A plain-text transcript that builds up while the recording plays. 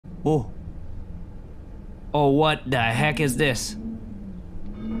Oh. Oh, what the heck is this?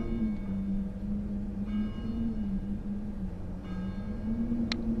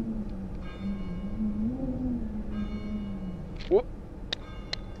 What?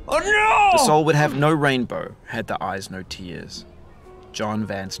 Oh no! The soul would have no rainbow, had the eyes no tears. John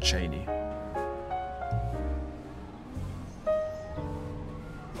Vance Cheney.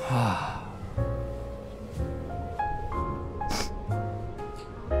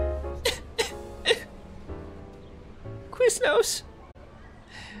 Quiznos.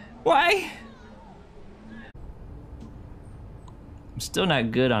 Why? I'm still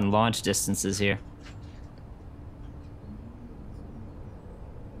not good on launch distances here.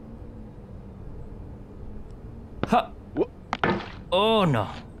 Huh. Oh no.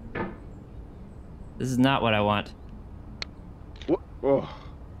 This is not what I want. Oh.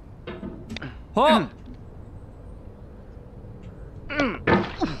 Oh!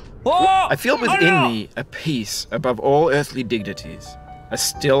 Oh! I feel within me a peace above all earthly dignities, a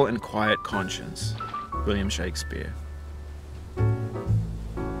still and quiet conscience. William Shakespeare.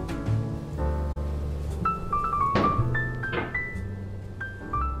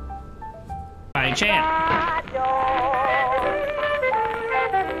 By chance.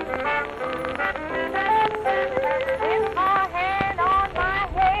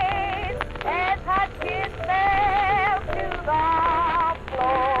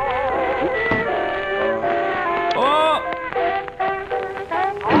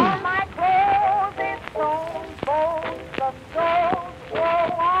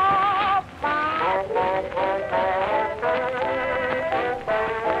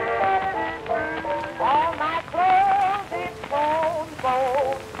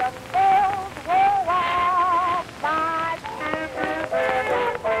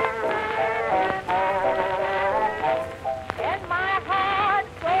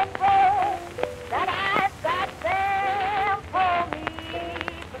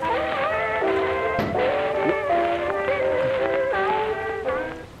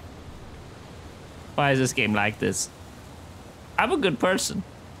 Why is this game like this? I'm a good person.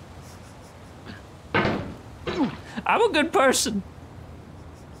 I'm a good person.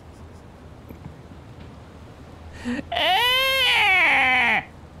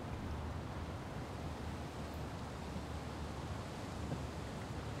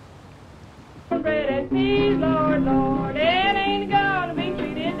 Bread and peas, Lord, Lord, it ain't gonna be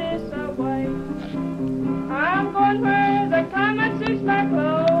treated this way. I'm going where the climate suits my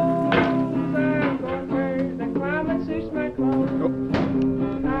clothes. I'm going where the climate suits my clothes.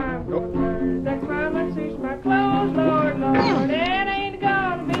 I'm going where the climate suits my clothes, Lord, Lord, it ain't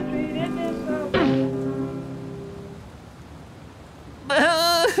gonna be treated this way.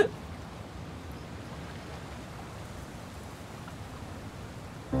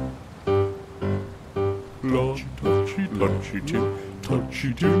 Touchy, touchy, too,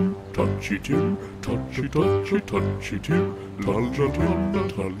 touchy, too, touchy, too, touchy, touchy, touchy, too, touchy,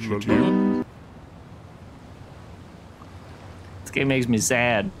 touchy, too. This game makes me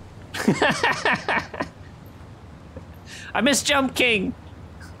sad. I miss Jump King.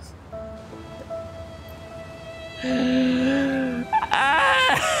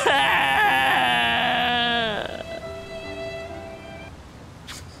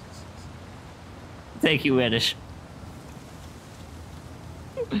 Thank you, Reddish.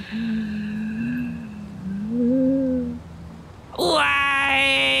 Wow!